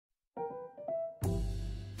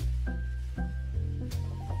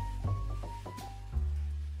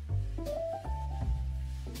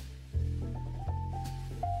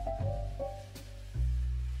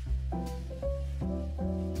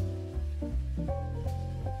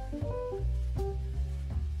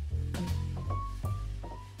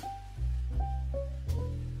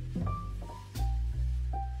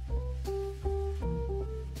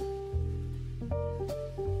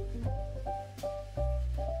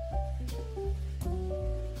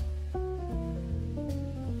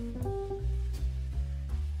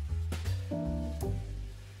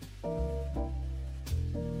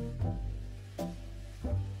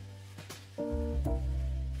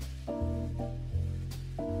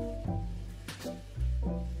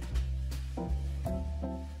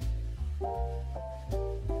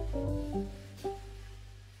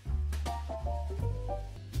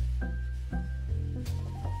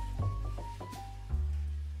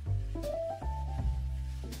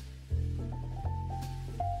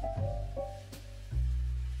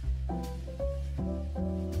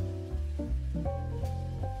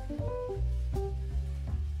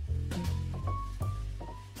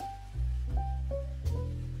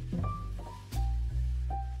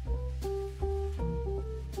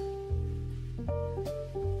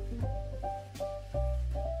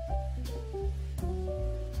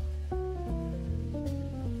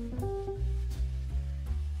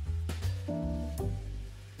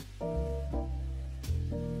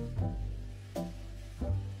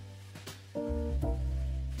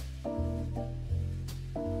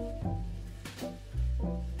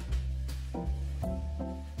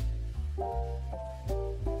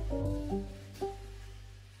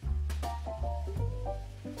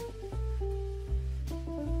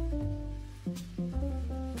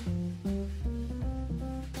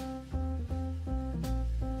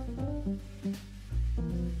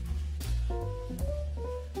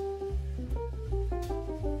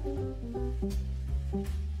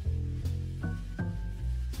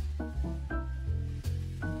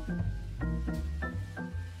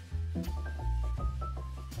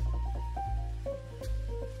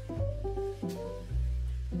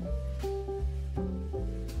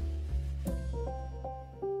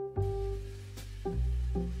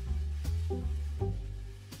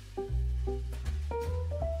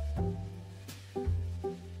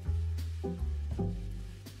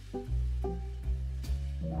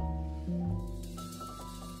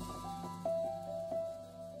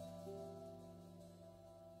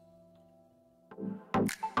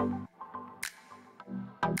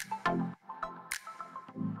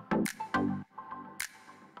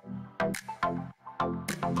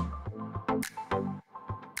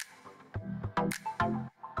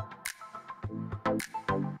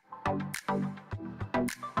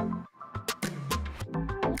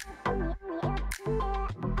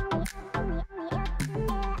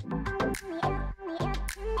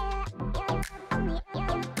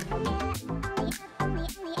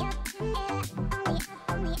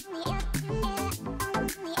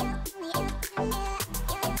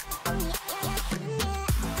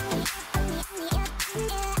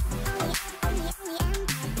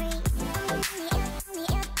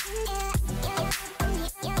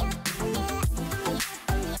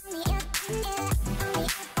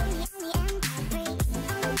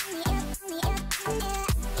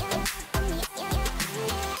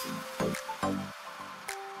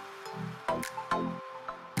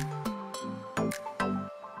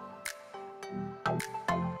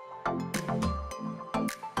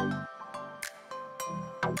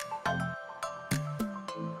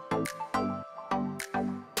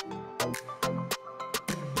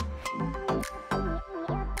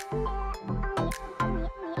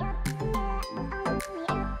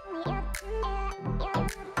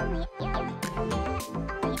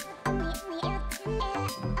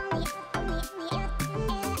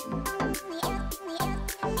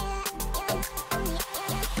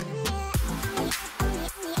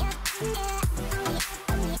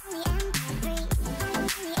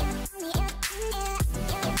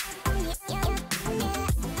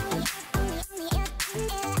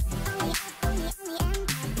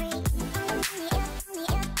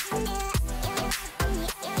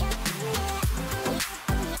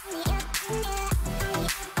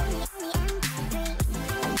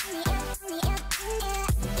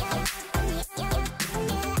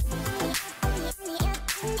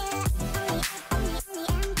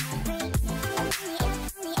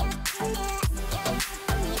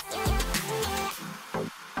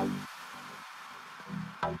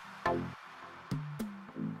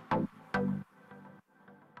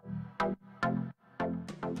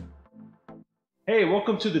Hey,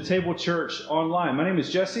 welcome to the Table Church Online. My name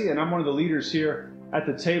is Jesse, and I'm one of the leaders here at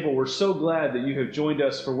the table. We're so glad that you have joined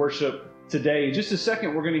us for worship today. In just a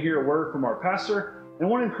second, we're going to hear a word from our pastor, and I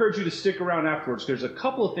want to encourage you to stick around afterwards. There's a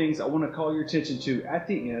couple of things I want to call your attention to at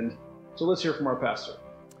the end, so let's hear from our pastor.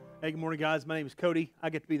 Hey, good morning, guys. My name is Cody. I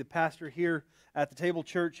get to be the pastor here at the Table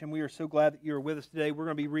Church, and we are so glad that you're with us today. We're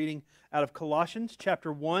going to be reading out of Colossians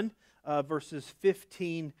chapter 1, verses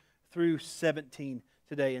 15 through 17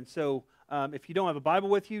 today. And so if you don't have a Bible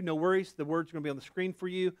with you, no worries. The word's going to be on the screen for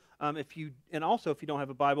you. If you don't have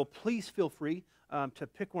a Bible, please feel free to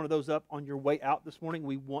pick one of those up on your way out this morning.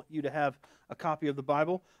 We want you to have a copy of the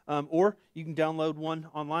Bible. Or you can download one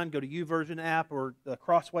online. Go to YouVersion app or the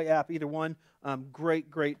Crossway app, either one.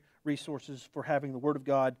 Great resources for having the Word of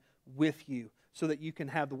God with you so that you can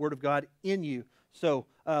have the Word of God in you. So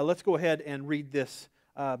let's go ahead and read this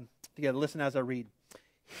together. Listen as I read.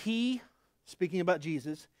 He, speaking about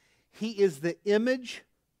Jesus, He is the image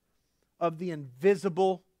of the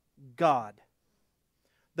invisible God,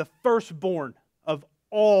 the firstborn of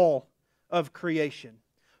all of creation.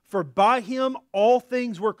 For by Him all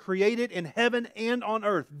things were created in heaven and on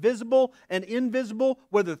earth, visible and invisible,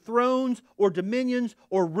 whether thrones or dominions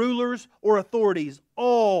or rulers or authorities.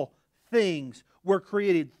 All things were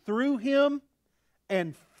created through Him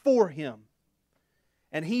and for Him.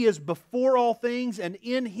 And He is before all things, and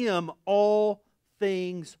in Him all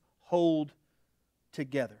things hold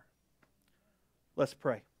together. Let's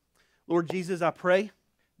pray. Lord Jesus, I pray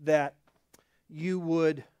that you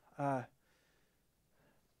would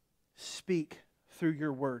speak through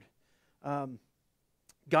your word.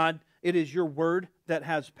 God, It is your word that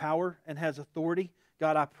has power and has authority.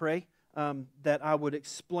 God, I pray that I would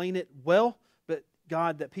explain it well, but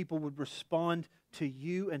God, that people would respond to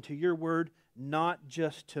you and to your word, not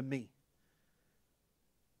just to me.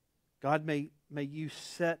 God, may you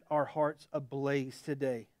set our hearts ablaze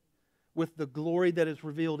today with the glory that is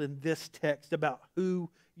revealed in this text about who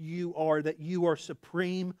you are, that you are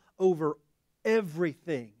supreme over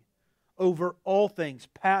everything, over all things,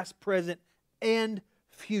 past, present, and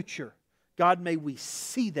future. God, may we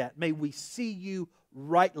see that. May we see you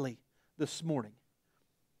rightly this morning.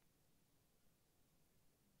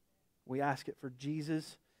 We ask it for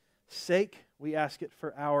Jesus' sake. We ask it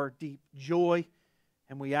for our deep joy.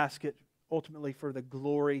 And we ask it ultimately for the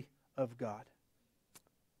glory of God.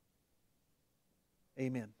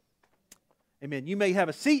 Amen. Amen. You may have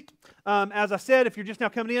a seat. As I said, if you're just now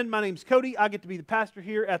coming in, my name's Cody. I get to be the pastor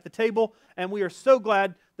here at the table, and we are so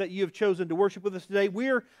glad that you have chosen to worship with us today.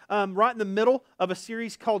 We're right in the middle of a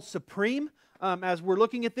series called Supreme as we're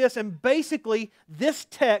looking at this, and basically this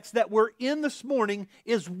text that we're in this morning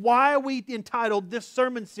is why we entitled this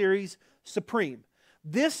sermon series Supreme.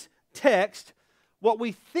 This text, what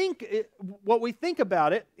we think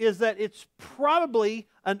about it is that it's probably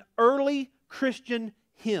an early Christian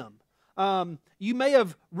hymn. You may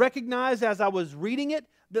have recognized as I was reading it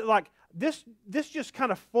that like this just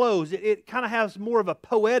kind of flows. It kind of has more of a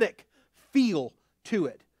poetic feel to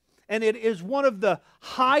it. And it is one of the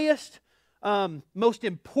highest, most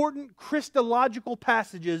important Christological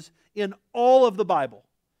passages in all of the Bible.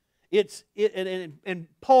 And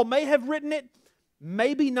Paul may have written it,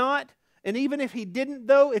 maybe not. And even if he didn't,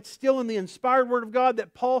 though, it's still in the inspired Word of God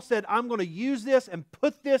that Paul said, I'm going to use this and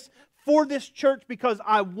put this for this church because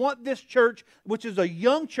I want this church, which is a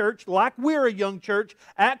young church, like we're a young church,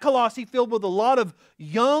 at Colossae, filled with a lot of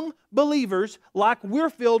young believers, like we're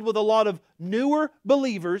filled with a lot of newer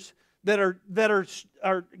believers that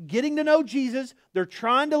are getting to know Jesus. They're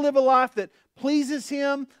trying to live a life that pleases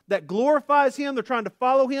Him, that glorifies Him. They're trying to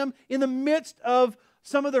follow Him in the midst of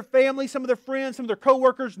some of their family, some of their friends, some of their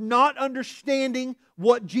co-workers not understanding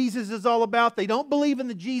what Jesus is all about. They don't believe in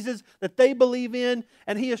the Jesus that they believe in,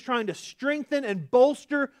 and he is trying to strengthen and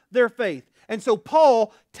bolster their faith. And so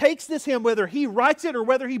Paul takes this hymn, whether he writes it or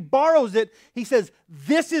whether he borrows it, he says,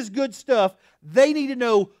 this is good stuff. They need to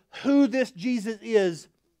know who this Jesus is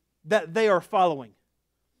that they are following.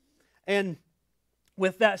 And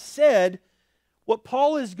with that said, what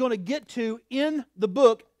Paul is going to get to in the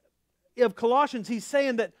book of Colossians, he's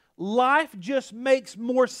saying that life just makes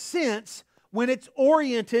more sense when it's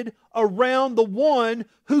oriented around the one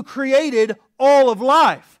who created all of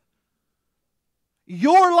life.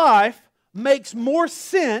 Your life makes more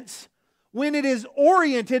sense when it is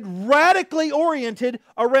oriented, radically oriented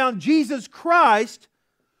around Jesus Christ,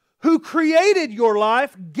 who created your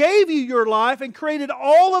life, gave you your life, and created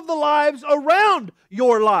all of the lives around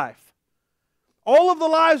your life. All of the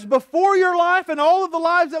lives before your life and all of the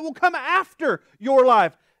lives that will come after your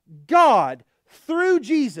life. God, through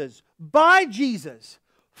Jesus, by Jesus,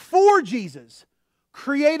 for Jesus,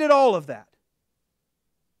 created all of that.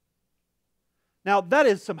 Now, that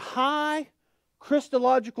is some high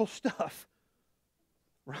Christological stuff,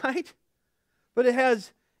 right? But it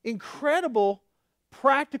has incredible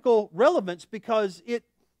practical relevance because if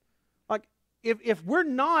we're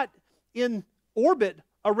not in orbit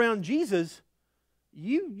around Jesus,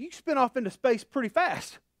 you spin off into space pretty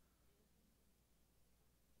fast.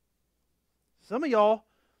 Some of y'all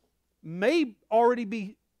may already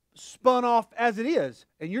be spun off as it is,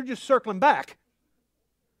 and you're just circling back.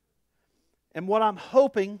 And what I'm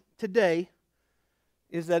hoping today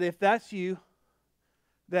is that if that's you,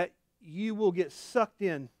 that you will get sucked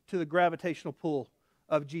in to the gravitational pull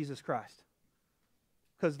of Jesus Christ.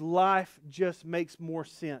 Because life just makes more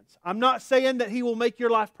sense. I'm not saying that He will make your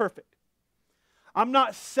life perfect. I'm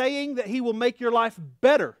not saying that He will make your life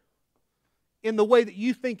better in the way that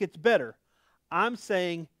you think it's better. I'm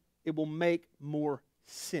saying it will make more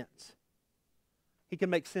sense. He can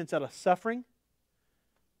make sense out of suffering,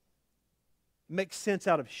 make sense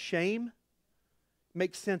out of shame,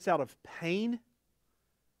 make sense out of pain.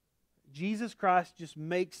 Jesus Christ just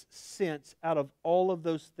makes sense out of all of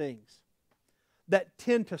those things that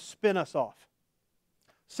tend to spin us off.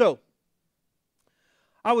 So,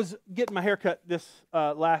 I was getting my hair cut just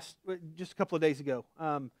a couple of days ago.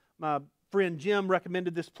 My friend Jim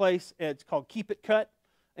recommended this place. It's called Keep It Cut.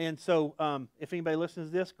 And so if anybody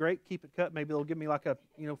listens to this, great, Keep It Cut. Maybe they'll give me like a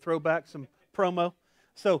throwback, some promo.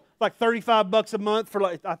 So like $35 a month for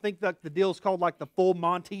I think the deal's called like the full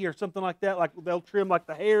Monty or something like that. Like they'll trim like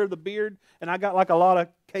the hair, the beard, and I got like a lot of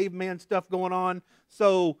caveman stuff going on.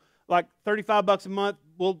 So like $35 a month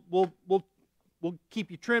we'll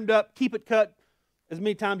keep you trimmed up, keep it cut as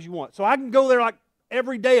many times as you want. So I can go there like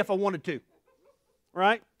every day if I wanted to,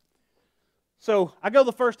 right? So I go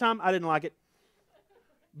the first time, I didn't like it,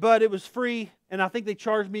 but it was free, and I think they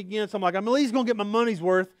charged me again. So I'm like, I'm at least going to get my money's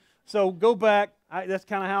worth. So go back. That's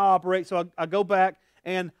kind of how I operate. So I go back,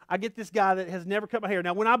 and I get this guy that has never cut my hair.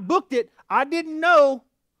 Now, when I booked it, I didn't know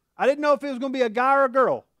if it was going to be a guy or a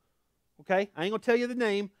girl. Okay? I ain't going to tell you the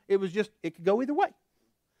name. It was just, it could go either way.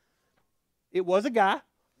 It was a guy.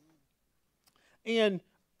 And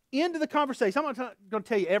into the conversation, I'm not going to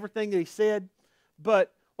tell you everything that he said,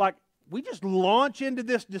 but like we just launch into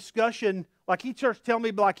this discussion. Like he starts telling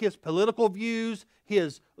me like his political views,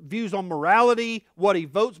 his views on morality, what he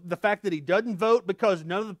votes, the fact that he doesn't vote because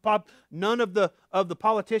none of the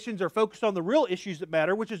politicians are focused on the real issues that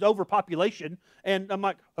matter, which is overpopulation. And I'm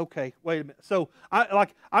like, okay, wait a minute. So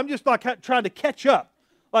I'm just like trying to catch up.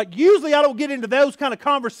 Like usually I don't get into those kind of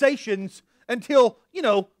conversations until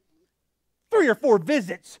 3 or 4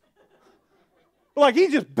 visits. Like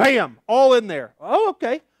he's just bam, all in there. Oh,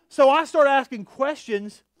 okay. So I start asking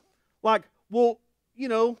questions like, well,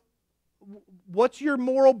 what's your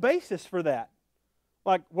moral basis for that?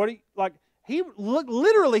 Like,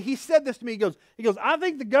 literally, he said this to me. He goes, I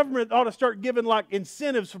think the government ought to start giving like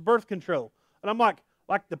incentives for birth control. And I'm like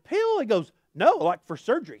the pill? He goes, no, like for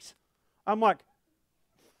surgeries. I'm like,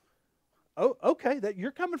 oh, okay, that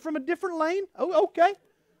you're coming from a different lane? Oh, okay.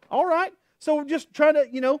 All right. So we're just trying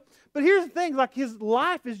to, but here's the thing, like his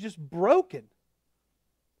life is just broken.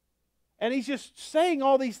 And he's just saying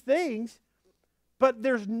all these things, but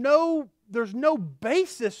there's no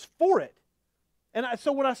basis for it. And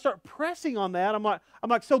so when I start pressing on that, I'm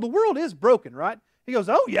like, so the world is broken, right? He goes,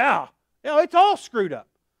 oh yeah, it's all screwed up.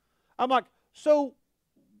 I'm like, so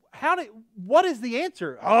what is the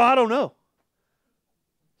answer? Oh, I don't know.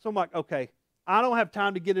 So I'm like, okay, I don't have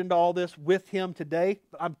time to get into all this with him today,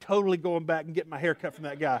 but I'm totally going back and getting my hair cut from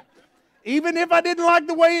that guy. Even if I didn't like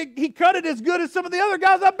the way he cut it as good as some of the other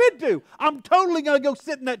guys I've been to, I'm totally going to go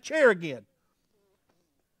sit in that chair again.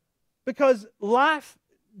 Because life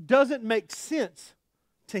doesn't make sense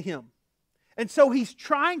to him. And so he's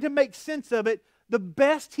trying to make sense of it the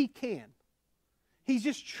best he can. He's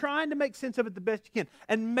just trying to make sense of it the best he can.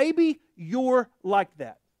 And maybe you're like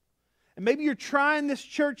that. And maybe you're trying this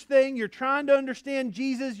church thing, you're trying to understand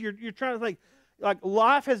Jesus, you're trying to think, like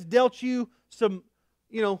life has dealt you some,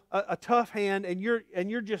 a tough hand, and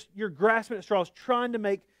you're grasping at straws, trying to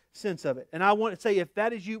make sense of it. And I want to say, if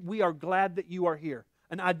that is you, we are glad that you are here.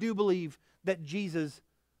 And I do believe that Jesus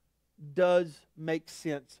does make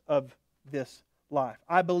sense of this life.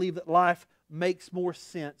 I believe that life makes more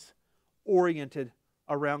sense oriented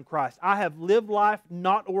around Christ. I have lived life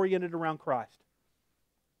not oriented around Christ.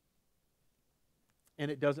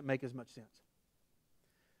 And it doesn't make as much sense.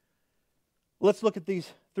 Let's look at these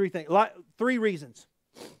 3 things. 3 reasons.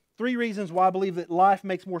 3 reasons why I believe that life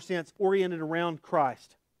makes more sense oriented around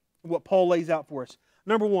Christ. What Paul lays out for us.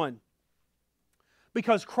 Number 1,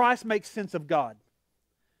 because Christ makes sense of God.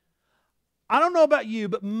 I don't know about you,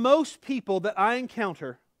 but most people that I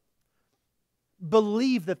encounter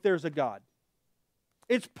believe that there's a God.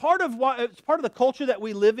 It's part of the culture that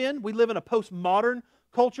we live in. We live in a postmodern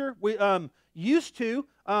culture. We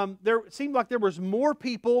it seemed like there was more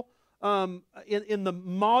people in the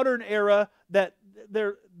modern era that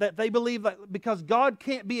they believe that because God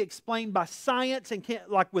can't be explained by science and can't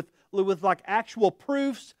with actual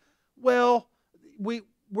proofs. Well,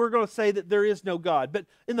 we're going to say that there is no God. But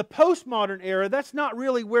in the postmodern era, that's not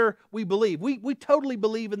really where we believe. We totally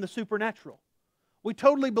believe in the supernatural. We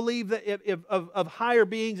totally believe that of higher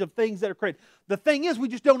beings, of things that are created. The thing is, we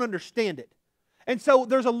just don't understand it. And so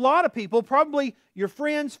there's a lot of people, probably your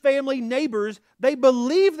friends, family, neighbors, they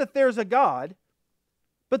believe that there's a God,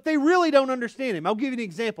 but they really don't understand Him. I'll give you an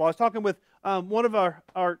example. I was talking with one of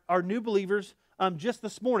our new believers just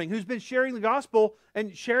this morning who's been sharing the gospel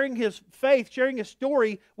and sharing his faith, sharing his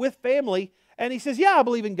story with family, and he says, yeah, I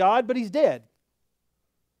believe in God, but He's dead.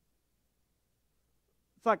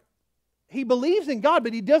 It's like, he believes in God,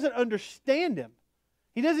 but he doesn't understand Him.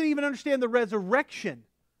 He doesn't even understand the resurrection.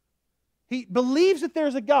 He believes that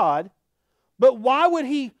there's a God, but why would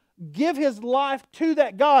he give his life to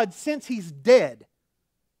that God since He's dead?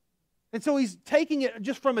 And so he's taking it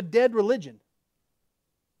just from a dead religion.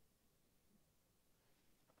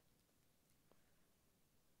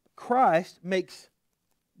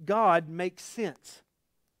 God makes sense.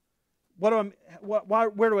 Where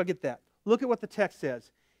do I get that? Look at what the text says.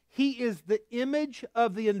 He is the image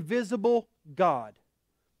of the invisible God.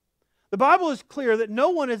 The Bible is clear that no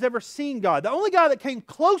one has ever seen God. The only guy that came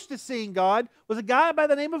close to seeing God was a guy by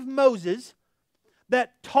the name of Moses.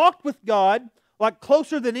 that talked with God like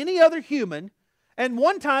closer than any other human. And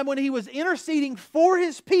one time when he was interceding for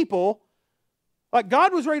his people, like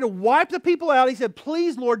God was ready to wipe the people out. He said,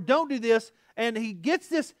 please, Lord, don't do this. And he gets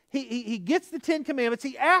this, he gets the 10 Commandments.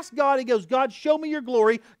 He asks God, he goes, God, show me your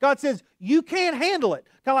glory. God says, you can't handle it.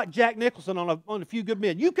 Kind of like Jack Nicholson on A Few Good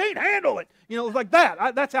Men. You can't handle it. You know, it's like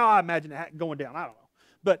that. That's how I imagine it going down. I don't know.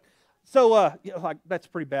 But so, like that's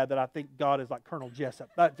pretty bad that I think God is like Colonel Jessup.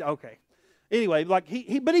 Okay. Anyway, like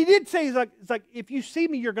but he did say, it's like, if you see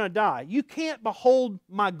me, you're going to die. You can't behold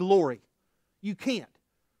my glory. You can't.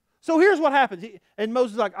 So here's what happens. And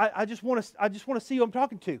Moses is like, I just want to see who I'm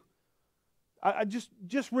talking to. I just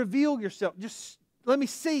reveal yourself. Just let me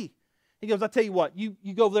see. He goes, I tell you what, you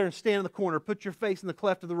go over there and stand in the corner, put your face in the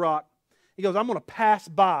cleft of the rock. He goes, I'm going to pass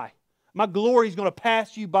by. My glory is going to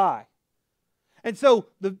pass you by. And so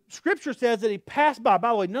the scripture says that he passed by. By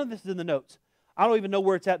the way, none of this is in the notes. I don't even know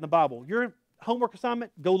where it's at in the Bible. Your homework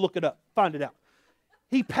assignment, go look it up. Find it out.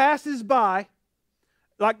 He passes by,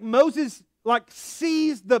 like Moses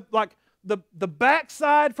sees the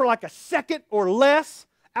backside for like a second or less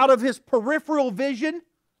out of his peripheral vision,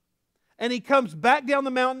 and he comes back down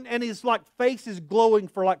the mountain and his like face is glowing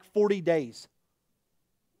for like 40 days.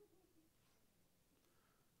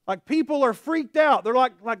 Like people are freaked out. They're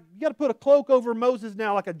like you got to put a cloak over Moses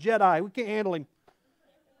now like a Jedi. We can't handle him.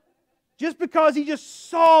 Just because he just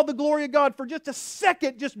saw the glory of God for just a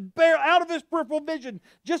second, just bare out of his peripheral vision,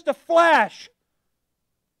 just a flash.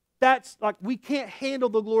 That's like we can't handle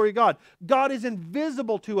the glory of God. God is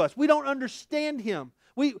invisible to us. We don't understand Him.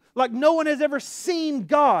 Like no one has ever seen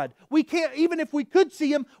God. We can't, even if we could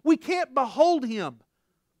see Him, we can't behold Him.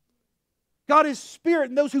 God is spirit,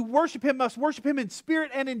 and those who worship Him must worship Him in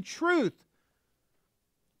spirit and in truth.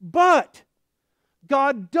 But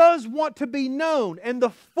God does want to be known, and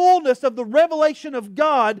the fullness of the revelation of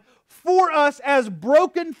God for us as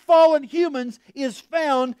broken, fallen humans is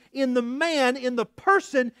found in the man, in the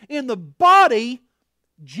person, in the body,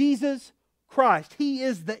 Jesus Christ. He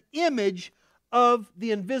is the image of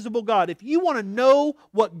the invisible God. If you want to know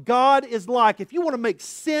what God is like, if you want to make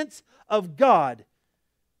sense of God,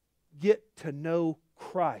 get to know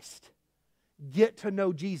Christ. Get to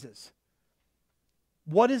know Jesus.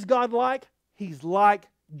 What is God like? He's like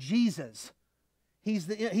Jesus. He's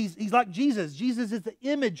like Jesus. Jesus is the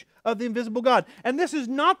image of the invisible God. And this is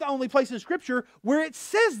not the only place in Scripture where it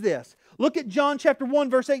says this. Look at John chapter 1,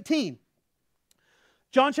 verse 18.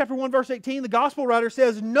 John chapter 1, verse 18, the gospel writer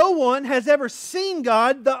says, no one has ever seen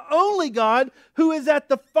God, the only God who is at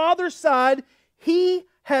the Father's side. He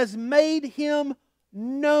has made Him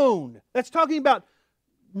known. That's talking about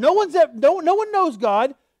no one knows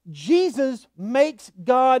God. Jesus makes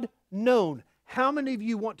God known. How many of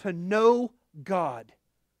you want to know God?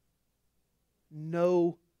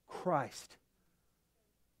 Know Christ.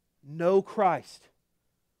 Know Christ.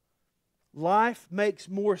 Life makes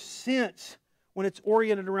more sense when it's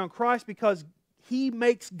oriented around Christ because He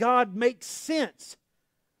makes God make sense.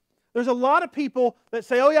 There's a lot of people that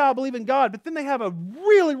say, oh yeah, I believe in God, but then they have a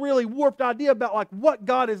really, really warped idea about like what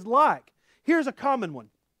God is like. Here's a common one.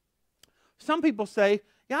 Some people say,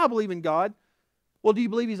 yeah, I believe in God. Well, do you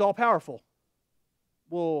believe He's all-powerful?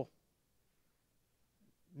 Well,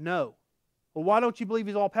 no. Well, why don't you believe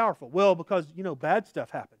He's all-powerful? Well, because, bad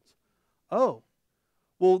stuff happens. Oh.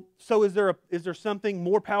 Well, so is there something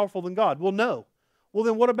more powerful than God? Well, no. Well,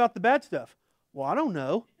 then what about the bad stuff? Well, I don't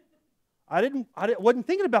know. I wasn't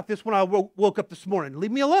thinking about this when I woke up this morning.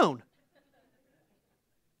 Leave me alone.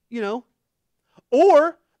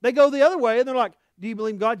 Or they go the other way and they're like, do you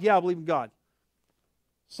believe in God? Yeah, I believe in God.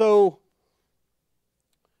 So,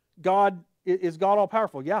 is God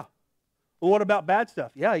all-powerful? Yeah. Well, what about bad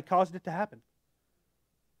stuff? Yeah, He caused it to happen.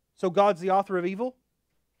 So God's the author of evil?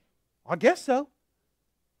 I guess so.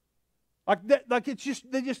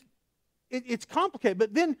 It's complicated.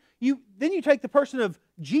 But then you take the person of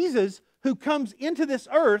Jesus who comes into this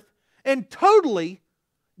earth and totally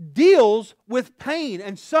deals with pain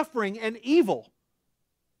and suffering and evil,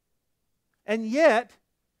 and yet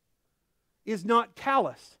is not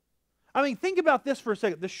callous. I mean, think about this for a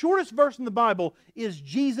second. The shortest verse in the Bible is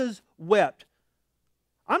Jesus wept.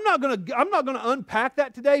 I'm not going to unpack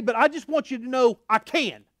that today, but I just want you to know I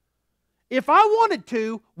can. If I wanted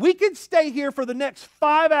to, we could stay here for the next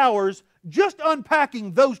 5 hours just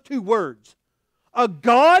unpacking those two words. A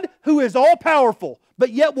God who is all-powerful,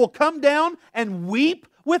 but yet will come down and weep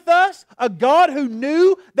with us. A God who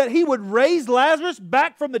knew that He would raise Lazarus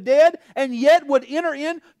back from the dead and yet would enter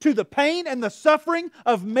into the pain and the suffering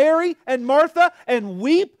of Mary and Martha and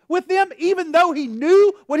weep with them even though He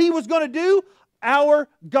knew what He was going to do. Our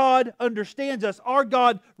God understands us. Our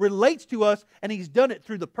God relates to us, and He's done it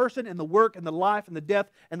through the person and the work and the life and the death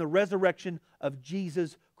and the resurrection of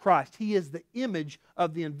Jesus Christ. He is the image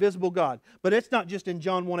of the invisible God. But it's not just in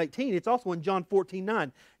John 1:18, it's also in John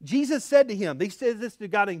 14:9. Jesus said to him, he says this to a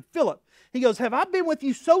guy named Philip. He goes, have I been with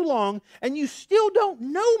you so long, and you still don't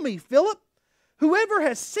know me, Philip? Whoever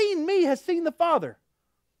has seen me has seen the Father.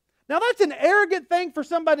 Now that's an arrogant thing for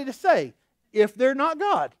somebody to say, if they're not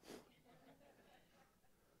God.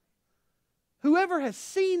 Whoever has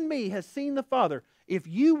seen me has seen the Father. If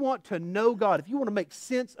you want to know God, if you want to make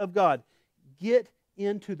sense of God, get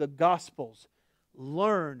into the Gospels.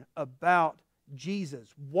 Learn about Jesus.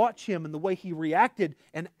 Watch Him and the way He reacted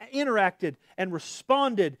and interacted and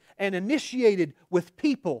responded and initiated with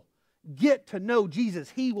people. Get to know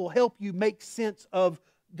Jesus. He will help you make sense of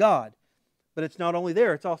God. But it's not only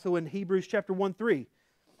there, it's also in Hebrews chapter 1:3.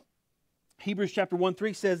 Hebrews chapter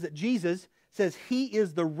 1:3 says that Jesus says He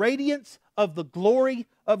is the radiance of the glory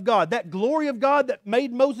of God. That glory of God that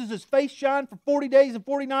made Moses' face shine for 40 days and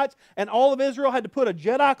 40 nights, and all of Israel had to put a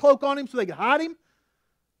Jedi cloak on Him so they could hide Him.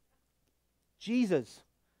 Jesus,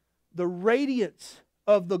 the radiance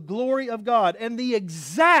of the glory of God and the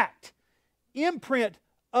exact imprint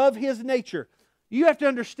of His nature. You have to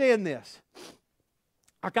understand this.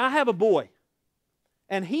 Like, I have a boy,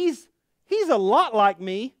 and he's a lot like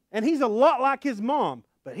me, and he's a lot like his mom,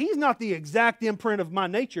 but he's not the exact imprint of my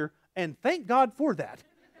nature, and thank God for that.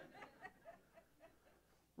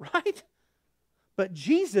 Right? But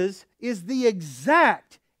Jesus is the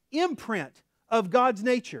exact imprint of God's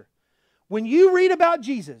nature. When you read about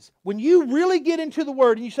Jesus, when you really get into the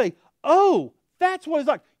Word and you say, oh, that's what it's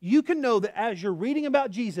like, you can know that as you're reading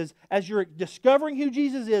about Jesus, as you're discovering who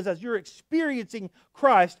Jesus is, as you're experiencing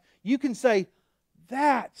Christ, you can say,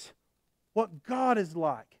 that's what God is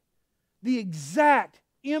like. The exact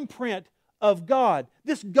imprint of God.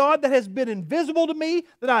 This God that has been invisible to me,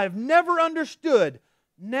 that I have never understood.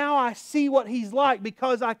 Now I see what He's like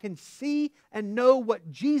because I can see and know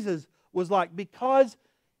what Jesus was like, because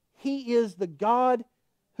He is the God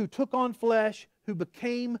who took on flesh, who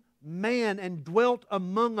became man and dwelt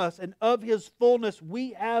among us, and of His fullness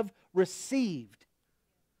we have received.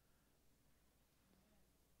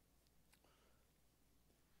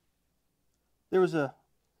 There was an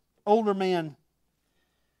older man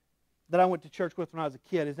that I went to church with when I was a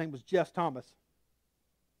kid. His name was Jess Thomas.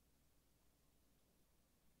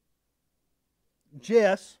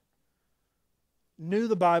 Jess knew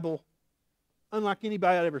the Bible unlike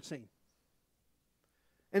anybody I'd ever seen.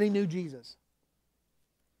 And he knew Jesus.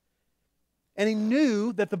 And he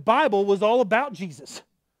knew that the Bible was all about Jesus.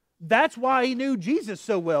 That's why he knew Jesus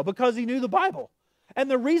so well, because he knew the Bible. And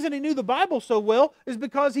the reason he knew the Bible so well is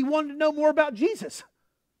because he wanted to know more about Jesus.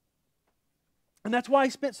 And that's why he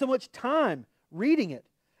spent so much time reading it.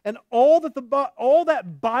 And all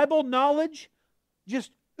that Bible knowledge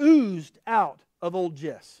just oozed out of old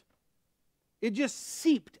Jess. It just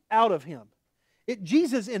seeped out of him.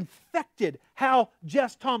 Jesus infected how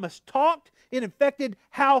Jess Thomas talked. It infected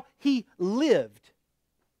how he lived.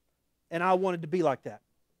 And I wanted to be like that.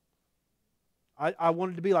 I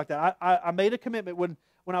wanted to be like that. I made a commitment when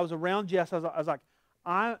I was around Jess. I was like,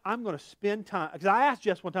 I'm going to spend time. Because I asked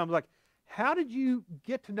Jess one time, I was like, how did you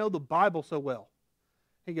get to know the Bible so well?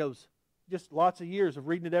 He goes, just lots of years of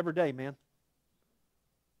reading it every day, man.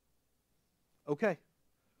 Okay.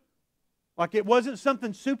 Like, it wasn't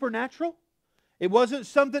something supernatural. It wasn't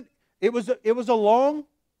something, it was long,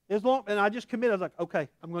 and I just committed. I was like, okay,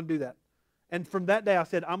 I'm going to do that. And from that day I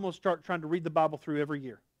said, I'm going to start trying to read the Bible through every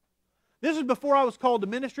year. This is before I was called to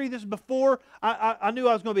ministry. This is before I knew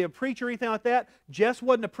I was going to be a preacher or anything like that. Jess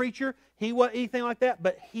wasn't a preacher. He wasn't anything like that.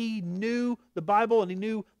 But he knew the Bible, and he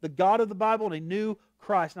knew the God of the Bible, and he knew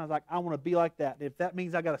Christ. And I was like, I want to be like that. And if that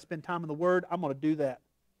means I got to spend time in the Word, I'm going to do that.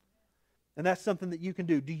 And that's something that you can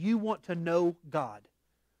do. Do you want to know God?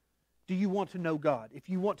 Do you want to know God? If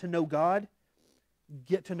you want to know God,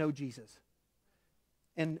 get to know Jesus.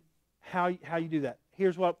 And how you do that.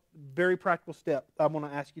 Here's what very practical step I want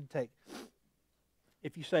to ask you to take.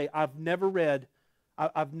 If you say, I've never read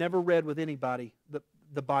with anybody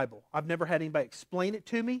the Bible. I've never had anybody explain it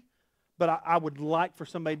to me, but I would like for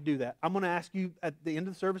somebody to do that. I'm going to ask you at the end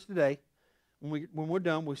of the service today, when we're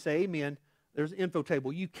done, we say amen. There's an info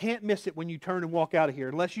table. You can't miss it when you turn and walk out of here,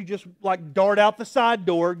 unless you just like dart out the side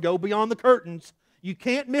door, go beyond the curtains. You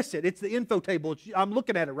can't miss it. It's the info table. I'm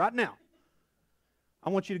looking at it right now. I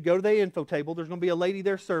want you to go to the info table. There's going to be a lady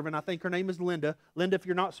there serving. I think her name is Linda. Linda, if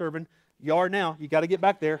you're not serving, you are now. You got to get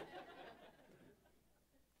back there.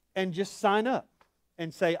 And just sign up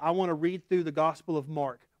and say, I want to read through the Gospel of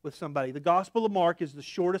Mark. with somebody. The Gospel of Mark is the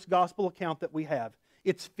shortest gospel account that we have.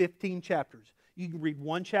 It's 15 chapters. You can read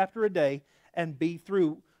one chapter a day and be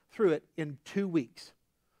through it in 2 weeks.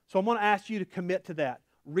 So I'm going to ask you to commit to that.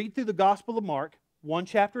 Read through the Gospel of Mark, one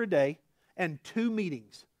chapter a day, and 2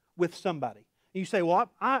 meetings with somebody. And you say, well,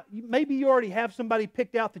 maybe you already have somebody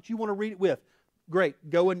picked out that you want to read it with. Great,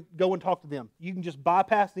 go and talk to them. You can just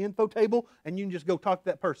bypass the info table and you can just go talk to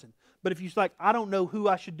that person. But if you're like, I don't know who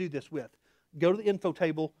I should do this with, go to the info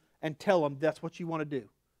table and tell them that's what you want to do,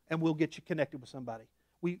 and we'll get you connected with somebody.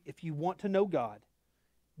 If you want to know God,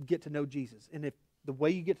 get to know Jesus. And if the way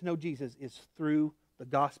you get to know Jesus is through the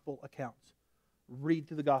gospel accounts. Read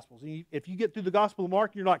through the Gospels. And if you get through the Gospel of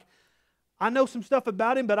Mark and you're like, I know some stuff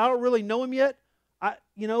about him, but I don't really know him yet,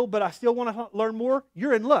 but I still want to learn more,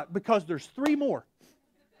 you're in luck because there's 3 more.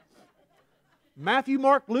 Matthew,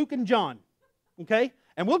 Mark, Luke, and John. Okay?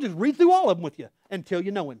 And we'll just read through all of them with you until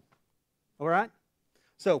you know him. All right?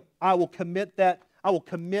 So I will commit that. I will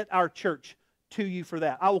commit our church to you for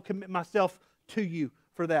that. I will commit myself to you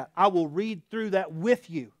for that. I will read through that with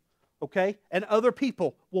you. Okay? And other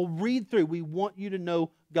people will read through. We want you to know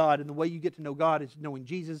God. And the way you get to know God is knowing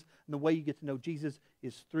Jesus. And the way you get to know Jesus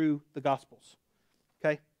is through the Gospels.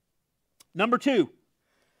 Okay? Number 2.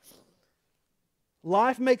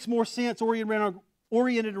 Life makes more sense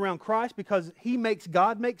oriented around Christ because He makes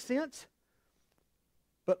God make sense.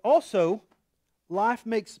 But also, life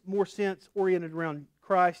makes more sense oriented around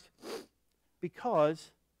Christ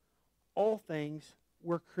because all things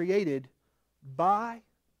were created by,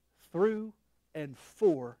 through, and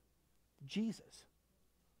for Jesus.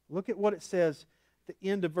 Look at what it says at the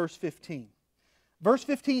end of verse 15. Verse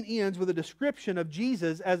 15 ends with a description of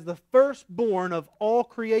Jesus as the firstborn of all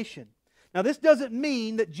creation. Now, this doesn't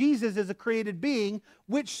mean that Jesus is a created being,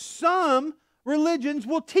 which some religions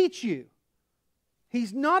will teach you.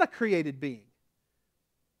 He's not a created being.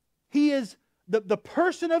 He is, the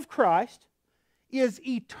person of Christ is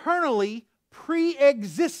eternally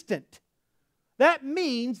pre-existent. That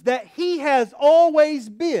means that He has always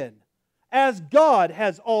been, as God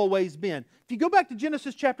has always been. If you go back to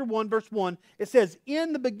Genesis chapter 1, verse 1, it says,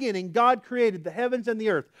 in the beginning God created the heavens and the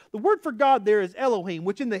earth. The word for God there is Elohim,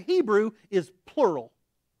 which in the Hebrew is plural.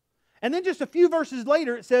 And then just a few verses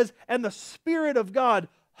later it says, and the Spirit of God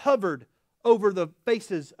hovered over the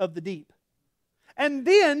faces of the deep. And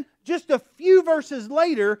then, just a few verses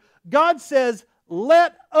later, God says,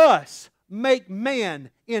 let us make man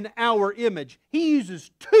in our image. He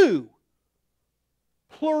uses 2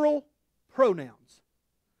 plural pronouns.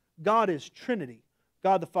 God is Trinity.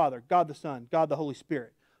 God the Father, God the Son, God the Holy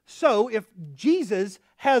Spirit. So, if Jesus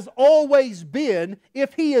has always been,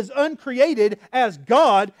 if He is uncreated as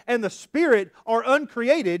God and the Spirit are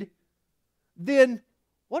uncreated, then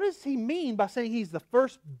what does He mean by saying He's the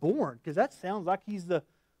firstborn? Because that sounds like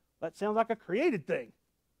a created thing.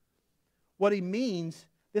 What He means,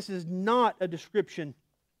 this is not a description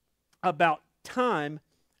about time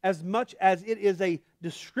as much as it is a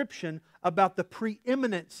description about the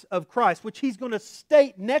preeminence of Christ, which he's going to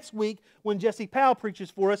state next week when Jesse Powell preaches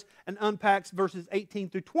for us and unpacks verses 18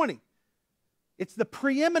 through 20. It's the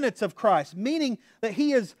preeminence of Christ, meaning that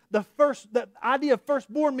He is the first. The idea of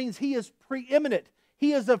firstborn means He is preeminent.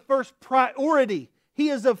 He is of first priority. He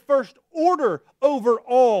is of first order over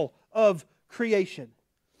all of creation.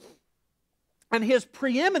 And His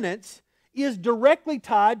preeminence is directly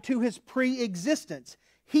tied to His pre-existence.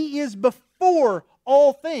 He is before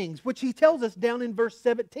all things, which He tells us down in verse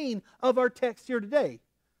 17 of our text here today.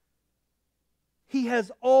 He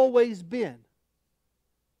has always been.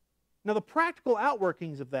 Now, the practical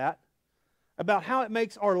outworkings of that, about how it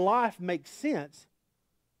makes our life make sense,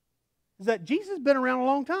 is that Jesus has been around a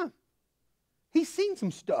long time. He's seen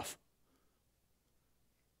some stuff.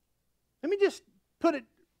 Let me just put it,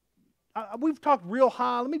 we've talked real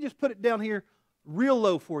high, let me just put it down here real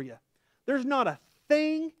low for you. There's not a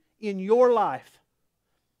thing in your life,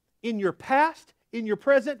 in your past, in your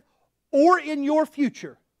present, or in your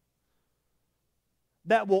future,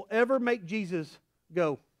 that will ever make Jesus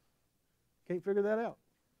go, can't figure that out.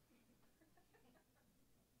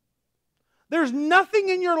 There's nothing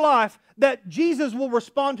in your life that Jesus will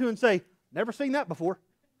respond to and say, never seen that before.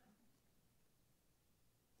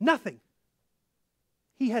 Nothing.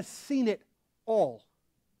 He has seen it all.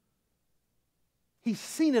 He's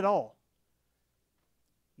seen it all.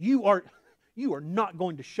 You are not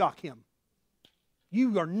going to shock Him.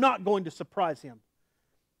 You are not going to surprise Him.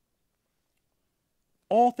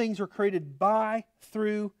 All things are created by,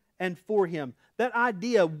 through, and for Him. That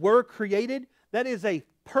idea, were created, that is a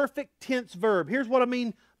perfect tense verb. Here's what I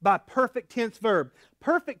mean by perfect tense verb.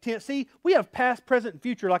 Perfect tense, see, we have past, present, and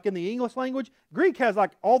future like in the English language. Greek has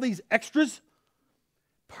like all these extras.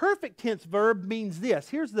 Perfect tense verb means this.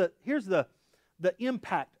 Here's the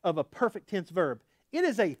impact of a perfect tense verb. It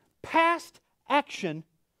is a past action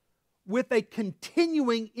with a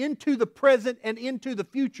continuing into the present and into the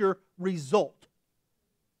future result.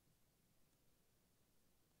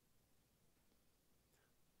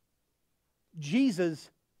 Jesus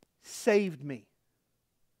saved me,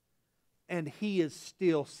 and He is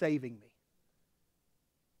still saving me.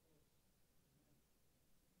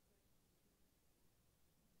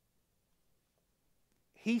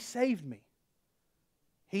 He saved me.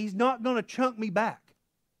 He's not going to chunk me back.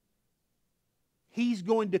 He's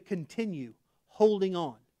going to continue holding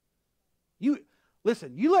on.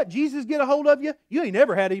 Listen, you let Jesus get a hold of you, you ain't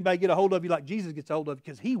never had anybody get a hold of you like Jesus gets a hold of you,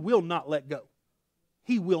 because He will not let go.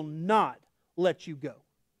 He will not let you go.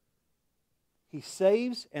 He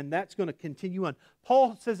saves, and that's going to continue on.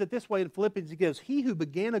 Paul says it this way in Philippians. He goes, He who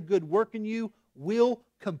began a good work in you will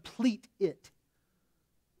complete it.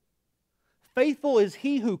 Faithful is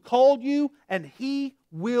He who called you, and He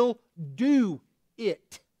will do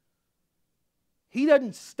it. He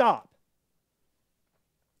doesn't stop.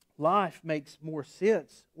 Life makes more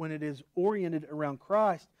sense when it is oriented around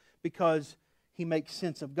Christ, because He makes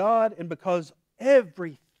sense of God, and because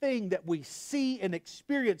everything that we see and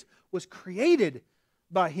experience was created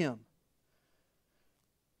by Him.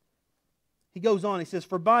 He goes on, he says,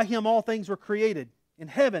 For by Him all things were created, in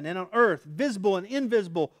heaven and on earth, visible and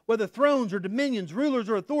invisible, whether thrones or dominions, rulers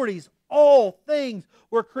or authorities, all things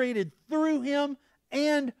were created through Him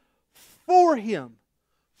and for Him.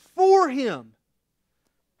 For Him.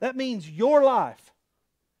 That means your life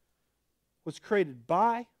was created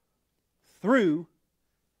by, through,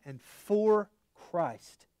 and for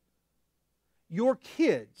Christ. Your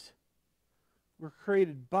kids were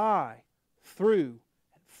created by, through,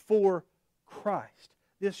 and for Christ.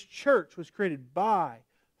 This church was created by,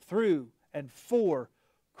 through, and for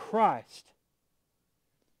Christ.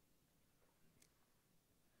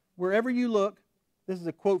 Wherever you look, this is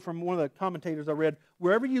a quote from one of the commentators I read,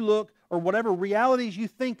 wherever you look, or whatever realities you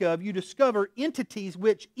think of, you discover entities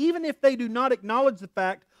which, even if they do not acknowledge the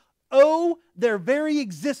fact, owe their very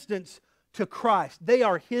existence to Christ. They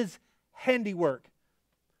are His handiwork.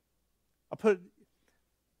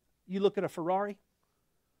 You look at a Ferrari.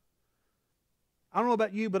 I don't know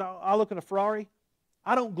about you, but I look at a Ferrari.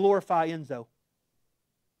 I don't glorify Enzo.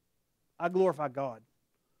 I glorify God,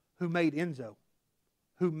 who made Enzo,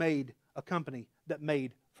 who made a company that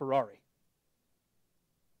made Ferrari.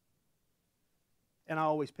 And I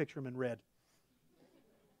always picture him in red.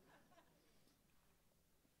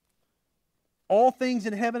 All things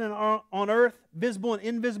in heaven and on earth, visible and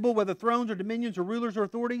invisible, whether thrones or dominions or rulers or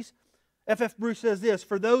authorities. F.F. Bruce says this,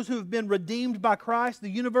 For those who have been redeemed by Christ, the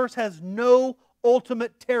universe has no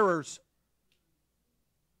ultimate terrors.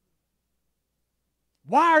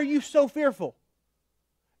 Why are you so fearful?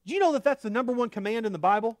 Do you know that that's the number one command in the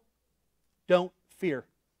Bible? Don't fear.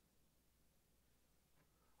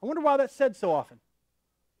 I wonder why that's said so often.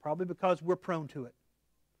 Probably because we're prone to it.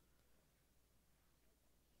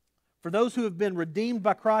 For those who have been redeemed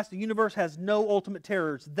by Christ, the universe has no ultimate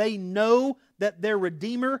terrors. They know that their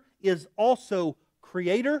Redeemer is also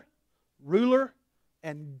Creator, Ruler,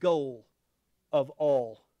 and Goal of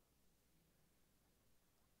all.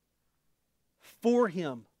 For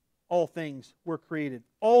Him, all things were created.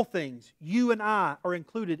 All things. You and I are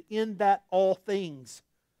included in that all things.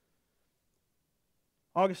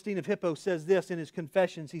 Augustine of Hippo says this in his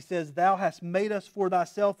Confessions. He says, Thou hast made us for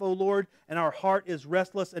Thyself, O Lord, and our heart is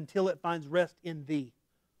restless until it finds rest in Thee.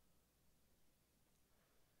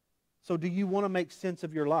 So do you want to make sense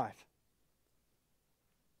of your life?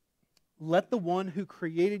 Let the one who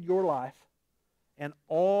created your life and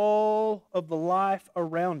all of the life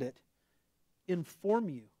around it inform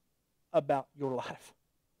you about your life.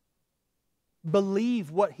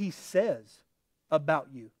 Believe what He says about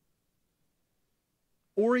you.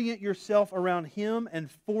 Orient yourself around Him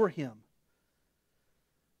and for Him.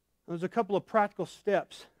 There's a couple of practical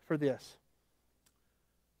steps for this.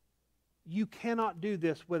 You cannot do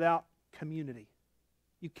this without community.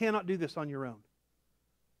 You cannot do this on your own.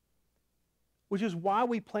 Which is why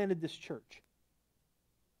we planted this church.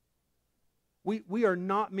 We are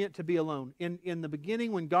not meant to be alone. In the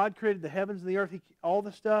beginning, when God created the heavens and the earth, all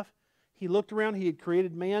the stuff, He looked around, He had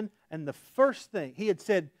created man, and the first thing, He had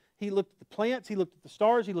said, He looked at the plants, He looked at the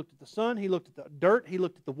stars, He looked at the sun, He looked at the dirt, He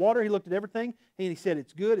looked at the water, He looked at everything, and He said,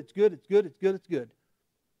 it's good, it's good, it's good, it's good, it's good.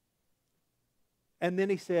 And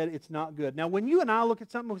then He said, it's not good. Now, when you and I look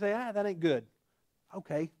at something, we say, that ain't good.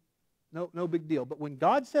 Okay, No big deal. But when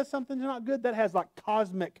God says something's not good, that has like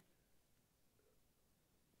cosmic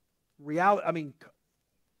reality,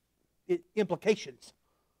 implications.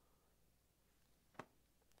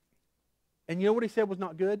 And you know what he said was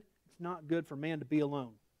not good? It's not good for man to be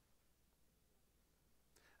alone.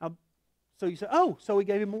 So you say, oh, so he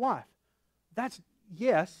gave him a wife. That's,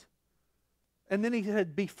 yes. And then he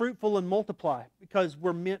said, be fruitful and multiply, because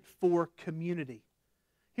we're meant for community.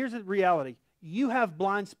 Here's the reality. You have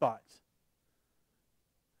blind spots.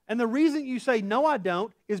 And the reason you say, no, I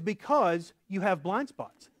don't, is because you have blind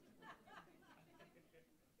spots.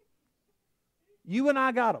 You and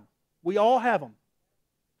I got them. We all have them.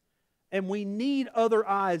 And we need other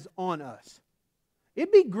eyes on us.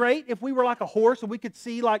 It'd be great if we were like a horse and we could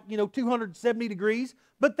see 270 degrees,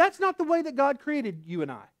 but that's not the way that God created you and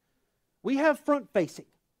I. We have front facing.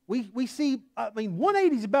 We see,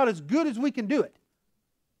 180 is about as good as we can do it.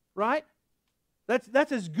 Right?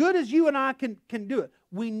 That's as good as you and I can do it.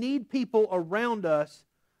 We need people around us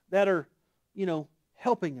that are,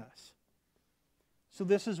 helping us. So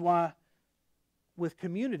this is why with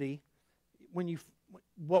community,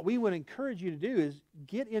 what we would encourage you to do is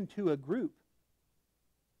get into a group.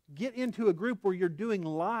 Get into a group where you're doing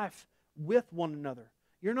life with one another.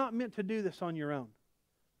 You're not meant to do this on your own.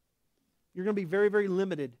 You're going to be very, very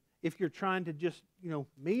limited if you're trying to just,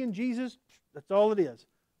 me and Jesus, that's all it is.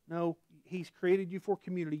 No, He's created you for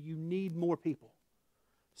community. You need more people.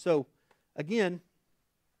 So, again,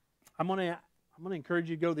 I'm going to encourage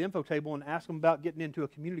you to go to the info table and ask them about getting into a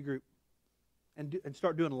community group and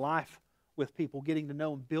start doing life with people, getting to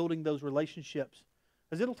know and building those relationships.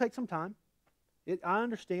 Because it'll take some time. I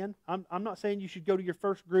understand. I'm not saying you should go to your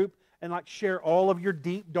first group and share all of your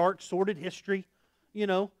deep, dark, sordid history.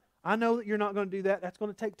 I know that you're not going to do that. That's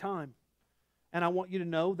going to take time. And I want you to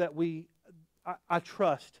know that I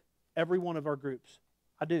trust every one of our groups.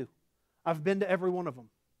 I do. I've been to every one of them.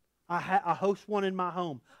 I host one in my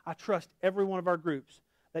home. I trust every one of our groups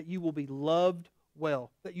that you will be loved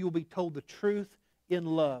well, that you will be told the truth in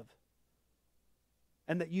love,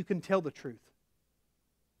 and that you can tell the truth.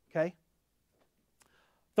 Okay?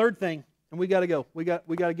 Third thing, and we got to go. We got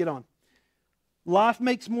to get on. Life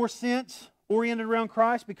makes more sense oriented around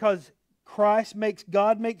Christ because Christ makes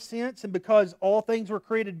God make sense, and because all things were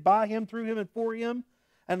created by Him, through Him, and for Him.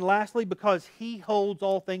 And lastly, because He holds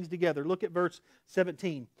all things together. Look at verse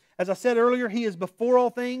 17. As I said earlier, He is before all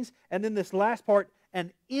things, and then this last part,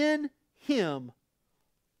 and in Him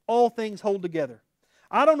all things hold together.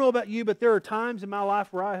 I don't know about you, but there are times in my life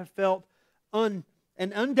where I have felt, and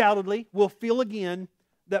undoubtedly will feel again,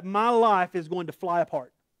 that my life is going to fly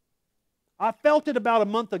apart. I felt it about a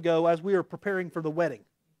month ago as we were preparing for the wedding.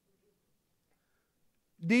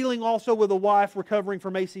 Dealing also with a wife recovering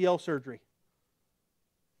from ACL surgery.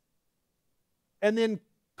 And then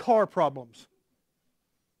car problems.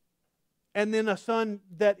 And then a son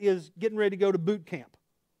that is getting ready to go to boot camp.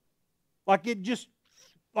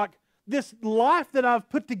 This life that I've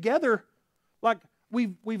put together,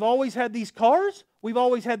 we've always had these cars, we've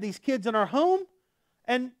always had these kids in our home,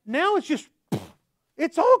 and now it's just,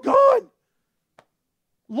 it's all gone.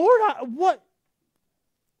 Lord, what?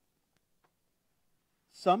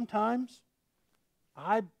 Sometimes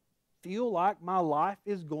I feel like my life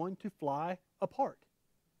is going to fly apart.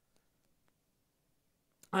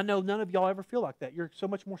 I know none of y'all ever feel like that. You're so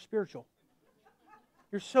much more spiritual.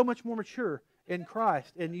 You're so much more mature in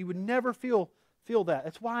Christ, and you would never feel that.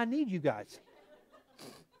 That's why I need you guys.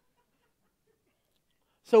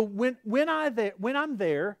 So when I'm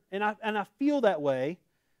there and I feel that way,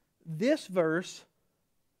 this verse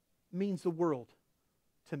means the world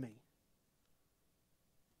to me.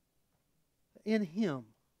 In Him,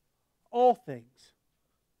 all things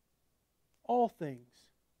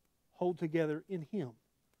hold together in Him.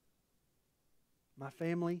 My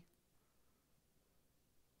family,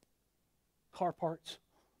 car parts,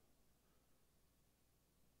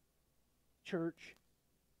 church,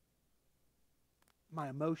 my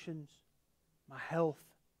emotions, my health,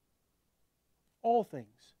 all things,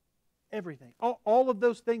 everything. All of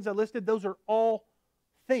those things I listed, those are all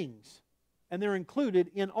things, and they're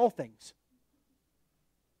included in all things.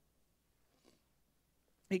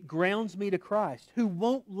 It grounds me to Christ, who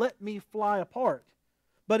won't let me fly apart,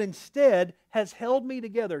 but instead has held me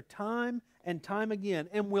together time and time again,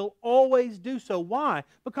 and will always do so. Why?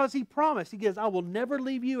 Because He promised. He goes, I will never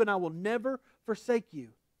leave you and I will never forsake you.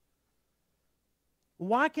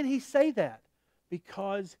 Why can He say that?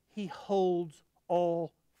 Because He holds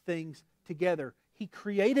all things together. He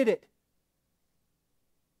created it.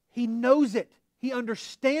 He knows it. He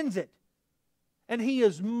understands it. And He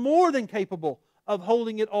is more than capable of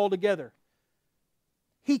holding it all together.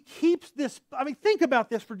 He keeps this, think about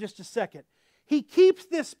this for just a second. He keeps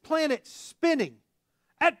this planet spinning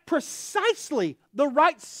at precisely the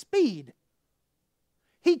right speed.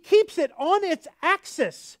 He keeps it on its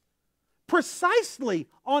axis, precisely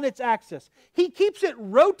on its axis. He keeps it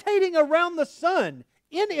rotating around the sun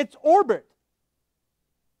in its orbit.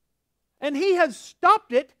 And He has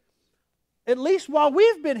stopped it, at least while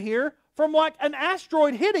we've been here, from like an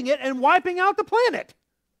asteroid hitting it and wiping out the planet.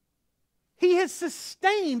 He has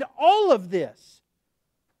sustained all of this.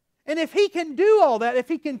 And if He can do all that, if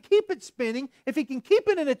He can keep it spinning, if He can keep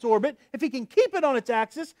it in its orbit, if He can keep it on its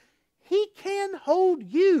axis, He can hold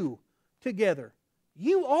you together.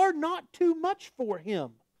 You are not too much for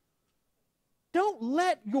Him. Don't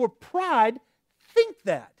let your pride think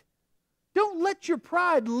that. Don't let your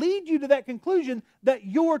pride lead you to that conclusion that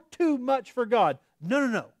you're too much for God.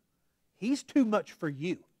 No. He's too much for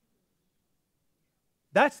you.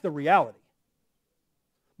 That's the reality.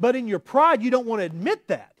 But in your pride, you don't want to admit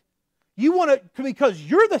that. You want to, because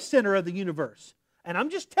you're the center of the universe. And I'm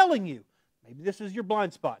just telling you, maybe this is your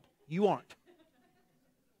blind spot. You aren't.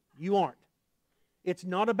 You aren't. It's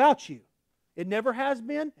not about you. It never has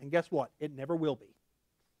been, and guess what? It never will be.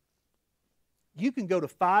 You can go to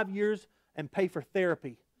 5 years and pay for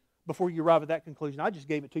therapy before you arrive at that conclusion. I just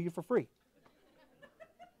gave it to you for free.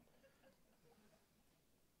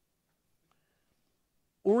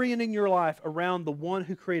 Orienting your life around the one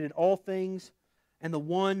who created all things, and the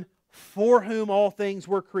one for whom all things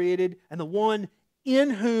were created, and the one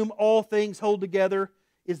in whom all things hold together,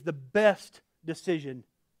 is the best decision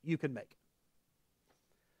you can make.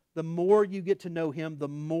 The more you get to know Him, the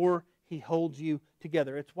more He holds you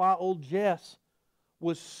together. It's why old Jess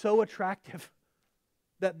was so attractive.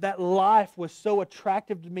 That life was so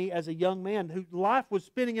attractive to me as a young man, whose life was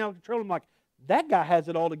spinning out of control. I'm like, that guy has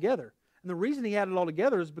it all together. And the reason he had it all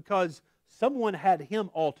together is because someone had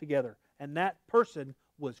him all together, and that person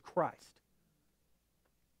was Christ.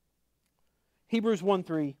 Hebrews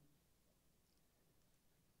 1:3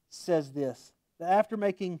 says this, that after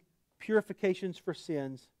making purifications for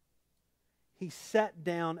sins, He sat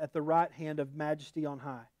down at the right hand of majesty on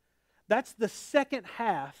high. That's the second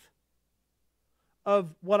half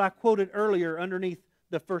of what I quoted earlier underneath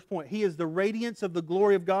the first point. He is the radiance of the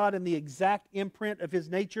glory of God and the exact imprint of His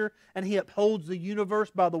nature, and He upholds the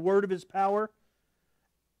universe by the word of His power.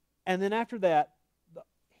 And then after that, the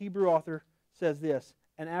Hebrew author says this,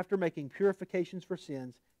 and after making purifications for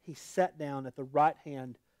sins, He sat down at the right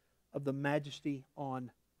hand of the majesty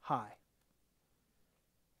on high.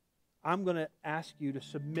 I'm going to ask you to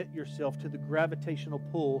submit yourself to the gravitational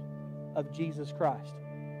pull of Jesus Christ.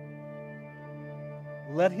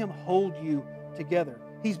 Let Him hold you together.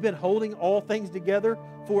 He's been holding all things together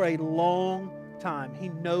for a long time. He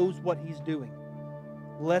knows what He's doing.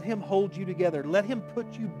 Let Him hold you together. Let Him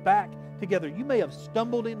put you back together. You may have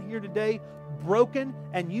stumbled in here today broken,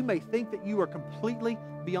 and you may think that you are completely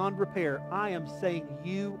beyond repair. I am saying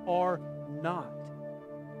you are not.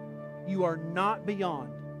 You are not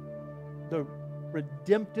beyond the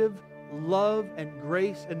redemptive love and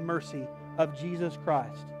grace and mercy of Jesus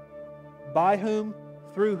Christ, by whom,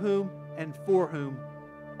 through whom, and for whom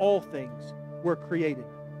all things were created.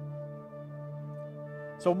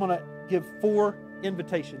 So I'm going to give 4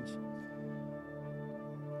 invitations.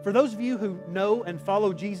 For those of you who know and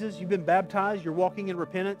follow Jesus, you've been baptized, you're walking in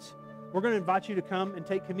repentance, we're going to invite you to come and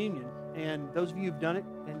take communion. And those of you who've done it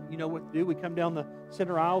and you know what to do, we come down the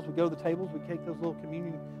center aisles, we go to the tables, we take those little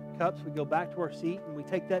communion cups, we go back to our seat, and we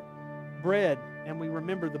take that bread and we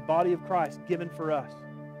remember the body of Christ given for us.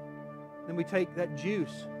 Then we take that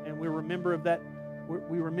juice and we remember of that.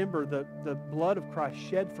 We remember the blood of Christ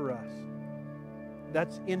shed for us.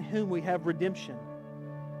 That's in whom we have redemption.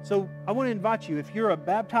 So I want to invite you, if you're a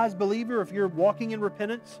baptized believer, if you're walking in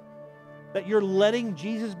repentance, that you're letting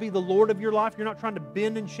Jesus be the Lord of your life. You're not trying to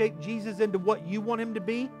bend and shape Jesus into what you want Him to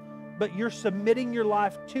be, but you're submitting your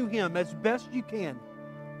life to Him as best you can.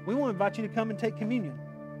 We want to invite you to come and take communion.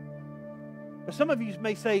 But some of you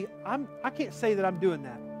may say, I can't say that I'm doing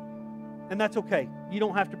that. And that's okay. You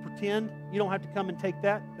don't have to pretend. You don't have to come and take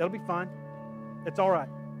that. That'll be fine. It's all right.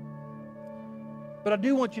 But I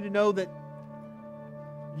do want you to know that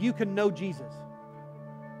you can know Jesus.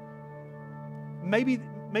 Maybe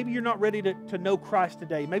you're not ready to know Christ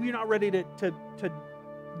today. Maybe you're not ready to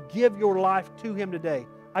give your life to Him today.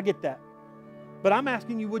 I get that. But I'm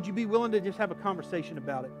asking you, would you be willing to just have a conversation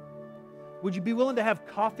about it? Would you be willing to have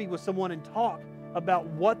coffee with someone and talk about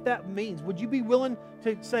what that means? Would you be willing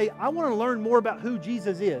to say, I want to learn more about who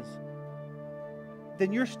Jesus is?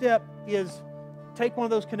 Then your step is take one of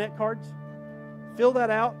those Connect cards, fill that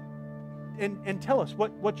out, and tell us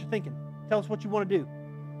what you're thinking. Tell us what you want to do.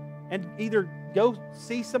 and either go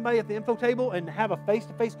see somebody at the info table and have a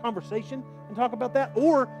face-to-face conversation and talk about that,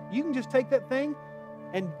 or you can just take that thing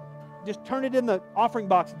and just turn it in the offering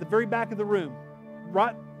box at the very back of the room,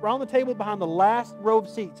 right on the table behind the last row of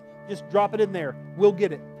seats. Just drop it in there. We'll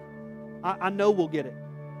get it. I know we'll get it.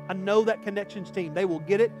 I know that connections team. They will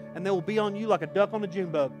get it, and they will be on you like a duck on a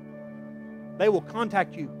June bug. They will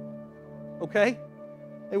contact you. Okay?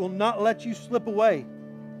 They will not let you slip away.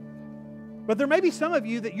 But there may be some of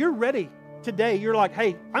you that you're ready today. You're like,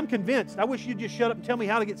 hey, I'm convinced. I wish you'd just shut up and tell me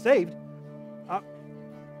how to get saved.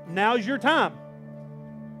 Now's your time.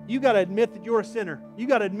 You got to admit that you're a sinner. You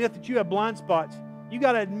got to admit that you have blind spots. You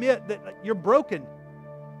got to admit that you're broken.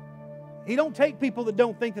 He don't take people that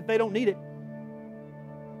don't think that they don't need it.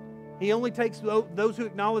 He only takes those who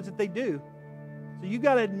acknowledge that they do. So you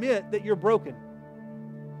got to admit that you're broken.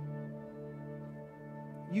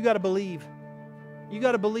 You got to believe. You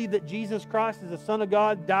got to believe that Jesus Christ is the Son of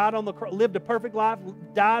God, died on the lived a perfect life,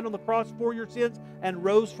 died on the cross for your sins, and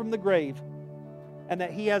rose from the grave, and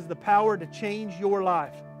that He has the power to change your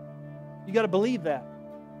life. You got to believe that.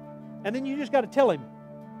 And then you just got to tell Him.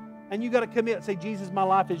 And you got to commit and say, Jesus, my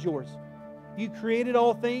life is yours. You created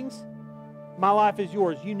all things. My life is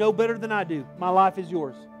yours. You know better than I do. My life is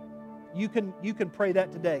yours. You can pray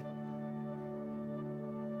that today.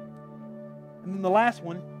 And then the last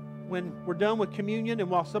one, when we're done with communion, and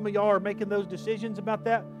while some of y'all are making those decisions about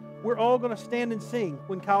that, we're all going to stand and sing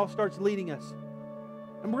when Kyle starts leading us.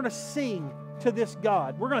 And we're going to sing to this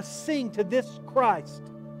God. We're going to sing to this Christ,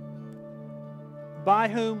 by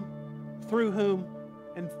whom, through whom,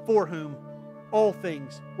 and for whom all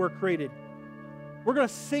things were created. We're going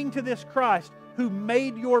to sing to this Christ who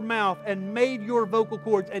made your mouth and made your vocal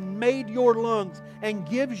cords and made your lungs and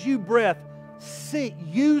gives you breath. Sing,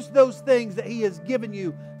 use those things that He has given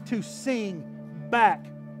you to sing back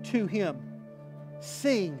to Him.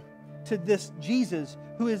 Sing to this Jesus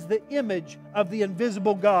who is the image of the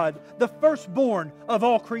invisible God, the firstborn of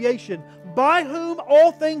all creation, by whom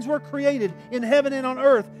all things were created in heaven and on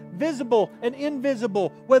earth, visible and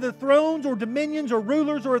invisible, whether thrones or dominions or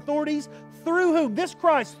rulers or authorities, through whom, this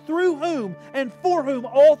Christ, through whom and for whom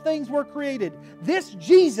all things were created. This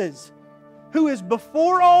Jesus, who is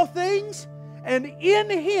before all things, and in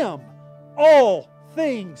Him all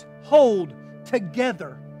things hold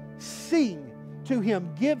together. Sing to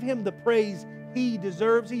Him. Give Him the praise He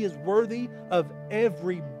deserves. He is worthy of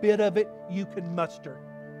every bit of it you can muster.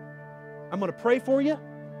 I'm going to pray for you.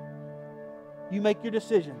 You make your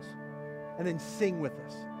decisions and then sing with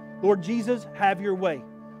us. Lord Jesus, have your way.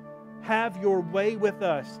 Have your way with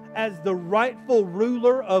us as the rightful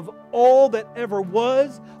ruler of all that ever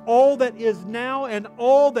was, all that is now, and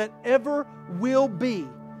all that ever will be.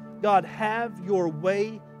 God, have your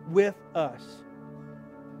way with us.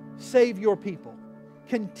 Save your people.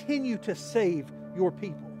 Continue to save your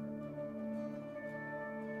people.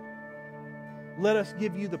 Let us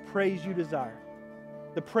give you the praise you desire,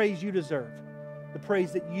 the praise you deserve, the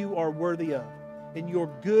praise that you are worthy of. In your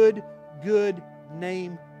good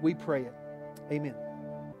name we pray it. Amen.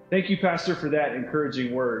 Thank you, Pastor, for that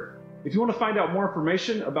encouraging word. If you want to find out more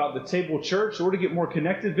information about the Table Church or to get more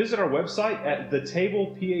connected, visit our website at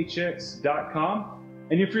thetablephx.com.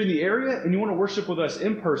 And if you're in the area and you want to worship with us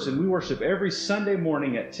in person, we worship every Sunday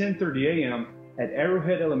morning at 10:30 a.m. at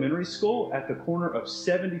Arrowhead Elementary School at the corner of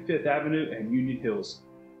 75th Avenue and Union Hills.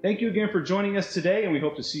 Thank you again for joining us today, and we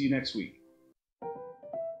hope to see you next week.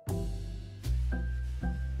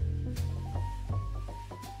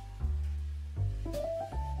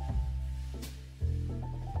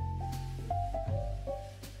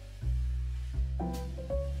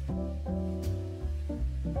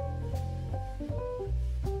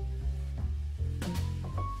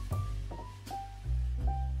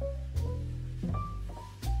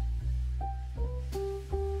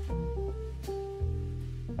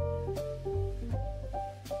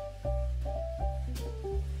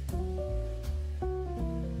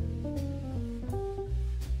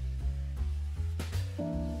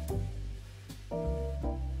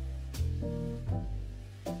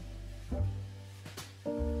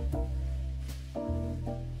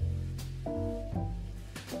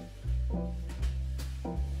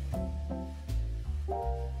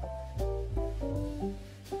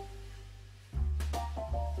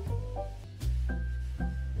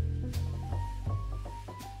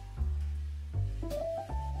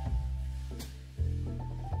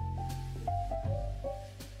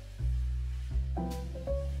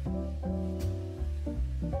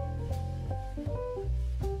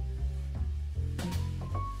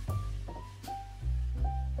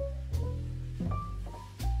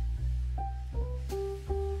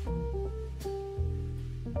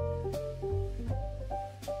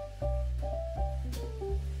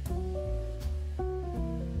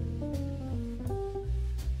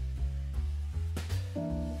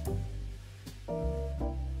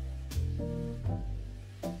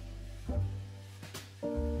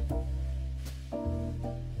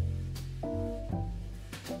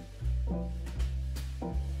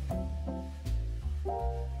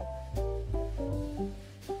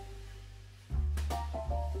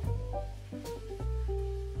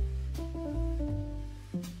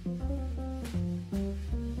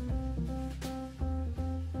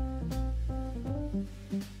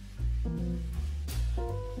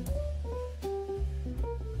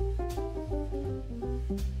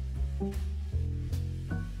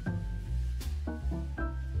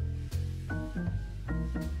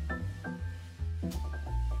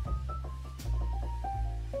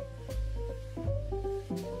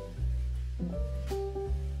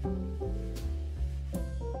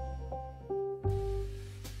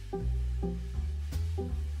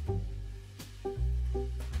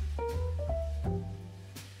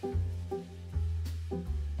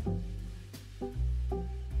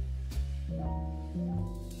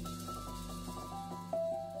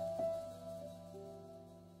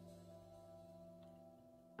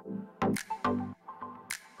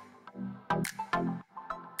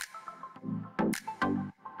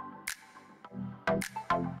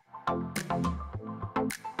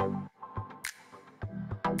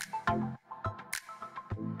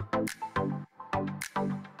 Bye.